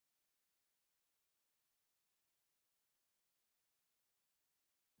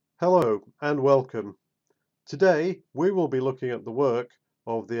Hello and welcome. Today we will be looking at the work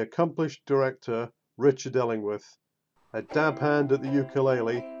of the accomplished director Richard Ellingworth, a dab hand at the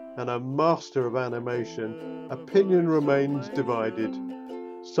ukulele and a master of animation. Opinion remains divided.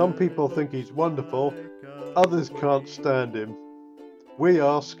 Some people think he's wonderful, others can't stand him. We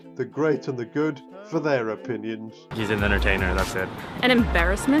ask the great and the good for their opinions. He's an entertainer, that's it. An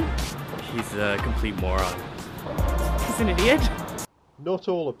embarrassment? He's a complete moron. He's an idiot? Not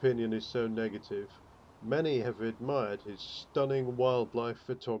all opinion is so negative. Many have admired his stunning wildlife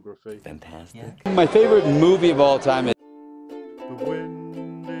photography. Fantastic. Yeah. My favorite movie of all time is The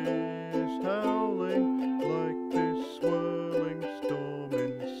wind is howling like this swirling storm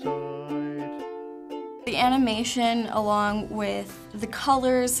inside. The animation, along with the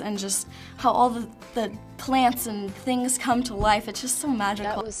colors and just how all the plants and things come to life, it's just so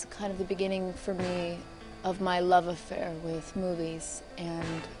magical. That was kind of the beginning for me of my love affair with movies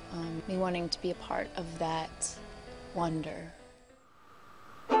and me wanting to be a part of that wonder.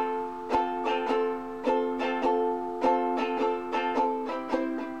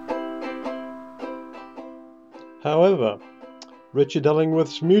 However, Richard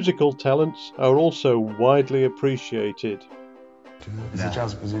Ellingworth's musical talents are also widely appreciated. Is he a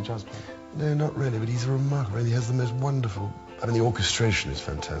jazz player? No, not really, but he's remarkable. He has the most wonderful... I mean, the orchestration is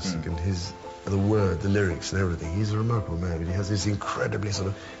fantastic, and the lyrics and everything. He's a remarkable man, but he has this incredibly sort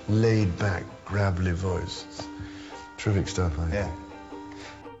of laid-back, gravelly voice. It's terrific stuff, I think.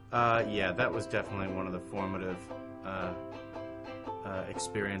 Yeah, that was definitely one of the formative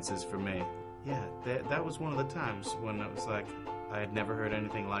experiences for me. Yeah, that was one of the times when it was like, I had never heard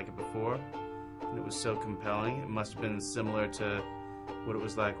anything like it before, and it was so compelling. It must have been similar to what it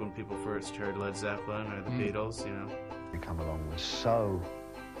was like when people first heard Led Zeppelin or the Beatles, you know. To come along was so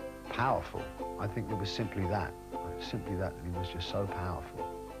powerful. I think it was simply that he was just so powerful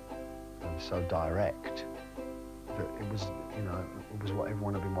and so direct that it was, you know, it was what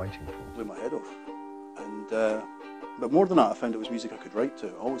everyone had been waiting for. Blew my head off, and but more than that, I found it was music I could write to.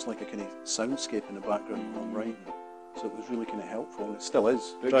 I always like a kind of soundscape in the background while I'm writing, so it was really kind of helpful, and it still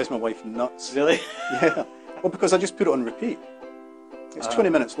is. It drives my wife nuts. Really? Yeah. Well, because I just put it on repeat. It's 20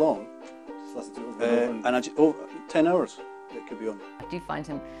 minutes long, and 10 hours it could be on. I do find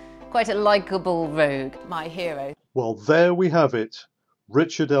him quite a likeable rogue, my hero. Well, there we have it.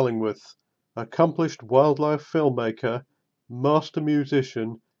 Richard Ellingworth, accomplished wildlife filmmaker, master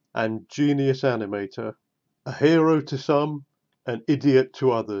musician, and genius animator. A hero to some, an idiot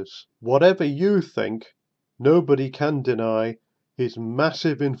to others. Whatever you think, nobody can deny his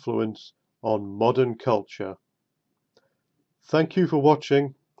massive influence on modern culture. Thank you for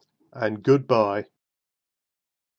watching, and goodbye.